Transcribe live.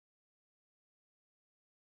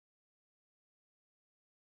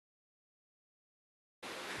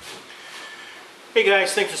Hey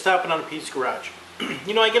guys, thanks for stopping on the Pete's Garage.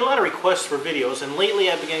 You know, I get a lot of requests for videos, and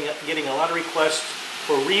lately I've been getting a lot of requests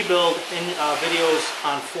for rebuild videos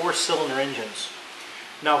on four-cylinder engines.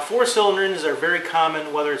 Now, four-cylinder engines are very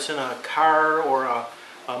common, whether it's in a car or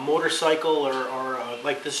a motorcycle or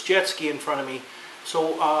like this jet ski in front of me.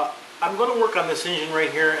 So I'm going to work on this engine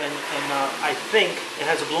right here, and I think it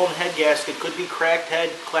has a blown head gasket. Could be cracked head,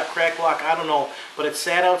 cracked lock, I don't know. But it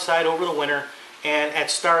sat outside over the winter, and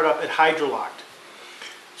at startup it hydrolocked.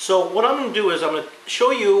 So what I'm going to do is I'm going to show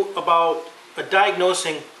you about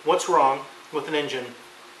diagnosing what's wrong with an engine.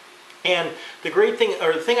 And the great thing,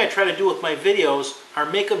 or the thing I try to do with my videos,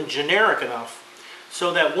 are make them generic enough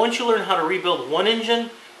so that once you learn how to rebuild one engine,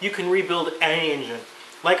 you can rebuild any engine.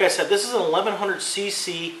 Like I said, this is an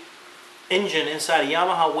 1100cc engine inside a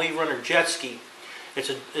Yamaha Wave Runner jet ski. It's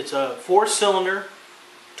a four-cylinder,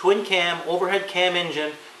 twin cam, overhead cam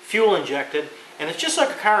engine, fuel injected. And it's just like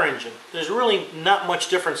a car engine. There's really not much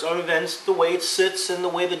difference other than the way it sits and the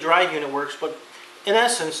way the drive unit works, but in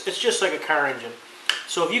essence, it's just like a car engine.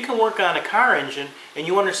 So if you can work on a car engine and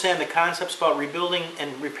you understand the concepts about rebuilding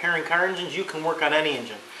and repairing car engines, you can work on any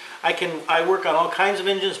engine. I work on all kinds of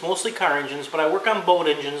engines, mostly car engines, but I work on boat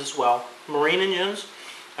engines as well, marine engines.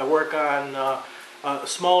 I work on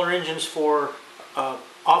smaller engines for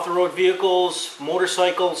off-the-road vehicles,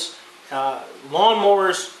 motorcycles,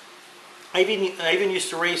 lawnmowers. I even used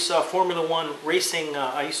to race Formula One racing.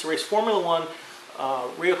 I used to race Formula One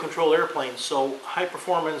rear control airplanes. So high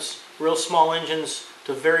performance, real small engines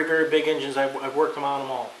to very, very big engines. I've worked them on them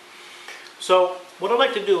all. So what I'd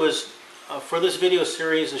like to do is, for this video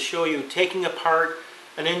series, is show you taking apart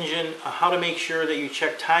an engine, how to make sure that you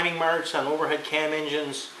check timing marks on overhead cam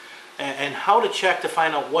engines, and how to check to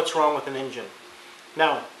find out what's wrong with an engine.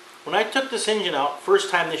 Now, when I took this engine out first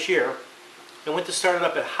time this year, I went to start it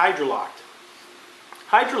up at hydrolocked.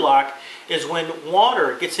 Hydrolock is when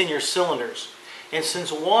water gets in your cylinders. And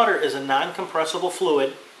since water is a non-compressible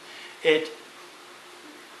fluid, it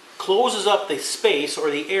closes up the space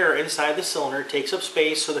or the air inside the cylinder, takes up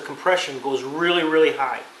space, so the compression goes really, really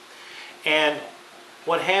high. And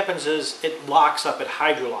what happens is it locks up, it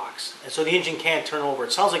hydrolocks. And so the engine can't turn over.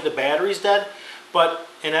 It sounds like the battery's dead, but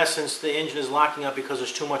in essence the engine is locking up because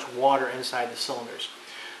there's too much water inside the cylinders.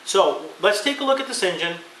 So let's take a look at this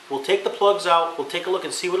engine. We'll take the plugs out, we'll take a look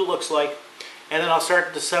and see what it looks like, and then I'll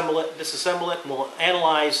start to disassemble it, and we'll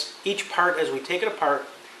analyze each part as we take it apart,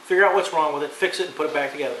 figure out what's wrong with it, fix it, and put it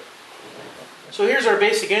back together. So here's our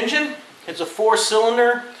basic engine. It's a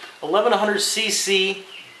four-cylinder, 1100cc,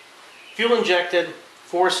 fuel-injected,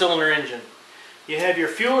 four-cylinder engine. You have your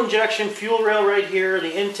fuel injection, fuel rail right here,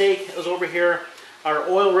 the intake is over here, our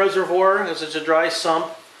oil reservoir, as it's a dry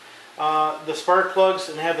sump, the spark plugs,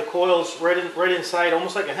 and have the coils right inside,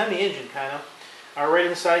 almost like a Hemi engine kind of, are right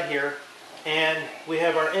inside here. And we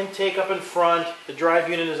have our intake up in front, the drive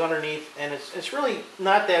unit is underneath, and it's really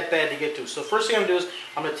not that bad to get to. So first thing I'm going to do is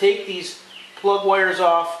I'm going to take these plug wires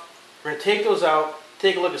off, we're going to take those out,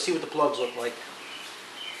 take a look and see what the plugs look like.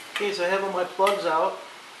 Okay, so I have all my plugs out.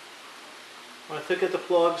 When I look at the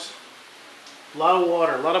plugs, a lot of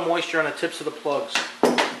water, a lot of moisture on the tips of the plugs.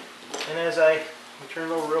 And as let me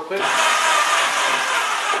turn it over real quick.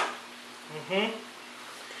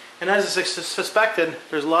 And as I suspected,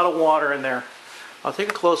 there's a lot of water in there. I'll take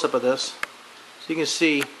a close-up of this so you can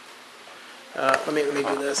see. Let me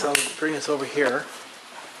do this. I'll bring this over here.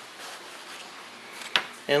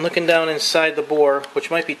 And looking down inside the bore,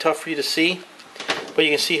 which might be tough for you to see, but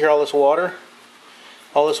you can see here all this water.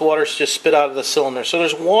 All this water is just spit out of the cylinder. So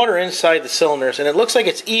there's water inside the cylinders, and it looks like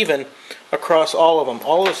it's even across all of them.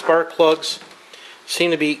 All the spark plugs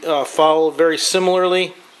seem to be fouled very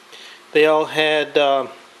similarly. They all had,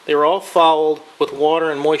 they were all fouled with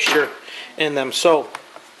water and moisture in them. So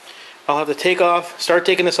I'll have to start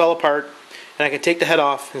taking this all apart, and I can take the head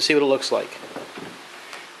off and see what it looks like.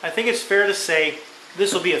 I think it's fair to say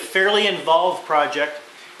this will be a fairly involved project.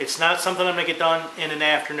 It's not something I'm going to get done in an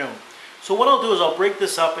afternoon. So what I'll do is I'll break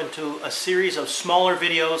this up into a series of smaller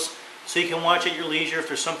videos so you can watch at your leisure. If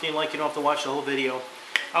there's something you like, you don't have to watch the whole video.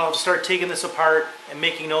 I'll start taking this apart and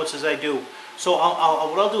making notes as I do. So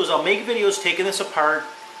what I'll do is I'll make videos taking this apart,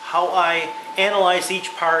 how I analyze each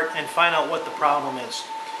part and find out what the problem is.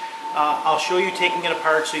 I'll show you taking it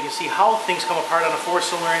apart so you can see how things come apart on a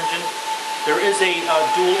four-cylinder engine. There is a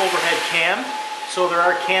dual overhead cam, so there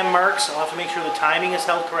are cam marks. I'll have to make sure the timing is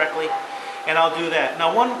held correctly, and I'll do that.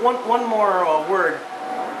 Now one more word.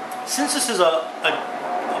 Since this is a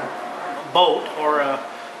boat or a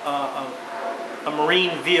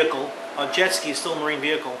marine vehicle, a jet ski is still a marine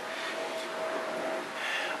vehicle,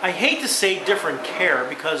 I hate to say different care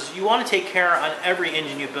because you want to take care on every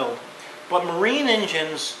engine you build. But marine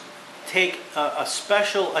engines take a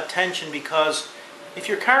special attention because if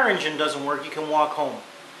your car engine doesn't work, you can walk home.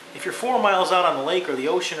 If you're 4 miles out on the lake or the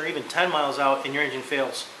ocean or even 10 miles out and your engine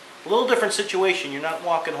fails, a little different situation. You're not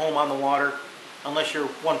walking home on the water unless you're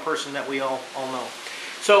one person that we all know.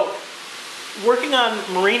 So working on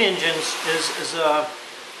marine engines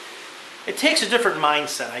it takes a different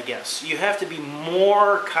mindset, I guess. You have to be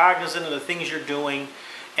more cognizant of the things you're doing,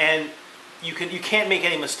 and you can't make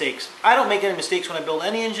any mistakes. I don't make any mistakes when I build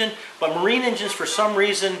any engine, but marine engines, for some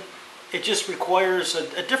reason, it just requires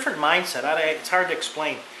a different mindset. It's hard to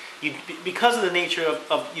explain. Because of the nature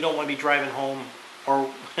of you don't want to be driving home or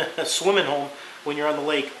swimming home when you're on the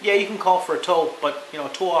lake. Yeah, you can call for a tow, but a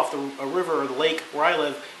tow off a river or the lake where I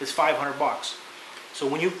live is $500. So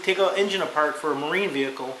when you take an engine apart for a marine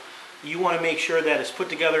vehicle, you want to make sure that it's put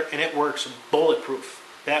together and it works bulletproof.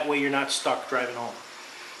 That way you're not stuck driving home.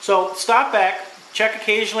 So stop back, check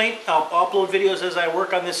occasionally. I'll upload videos as I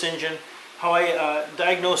work on this engine, how I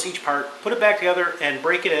diagnose each part, put it back together and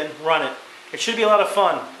break it in, run it. It should be a lot of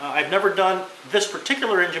fun. I've never done this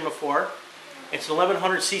particular engine before. It's an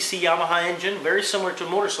 1100cc Yamaha engine, very similar to a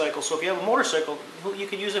motorcycle. So if you have a motorcycle, you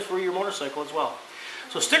can use it for your motorcycle as well.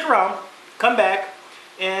 So stick around, come back,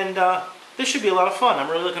 and this should be a lot of fun. I'm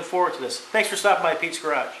really looking forward to this. Thanks for stopping by Pete's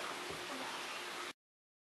Garage.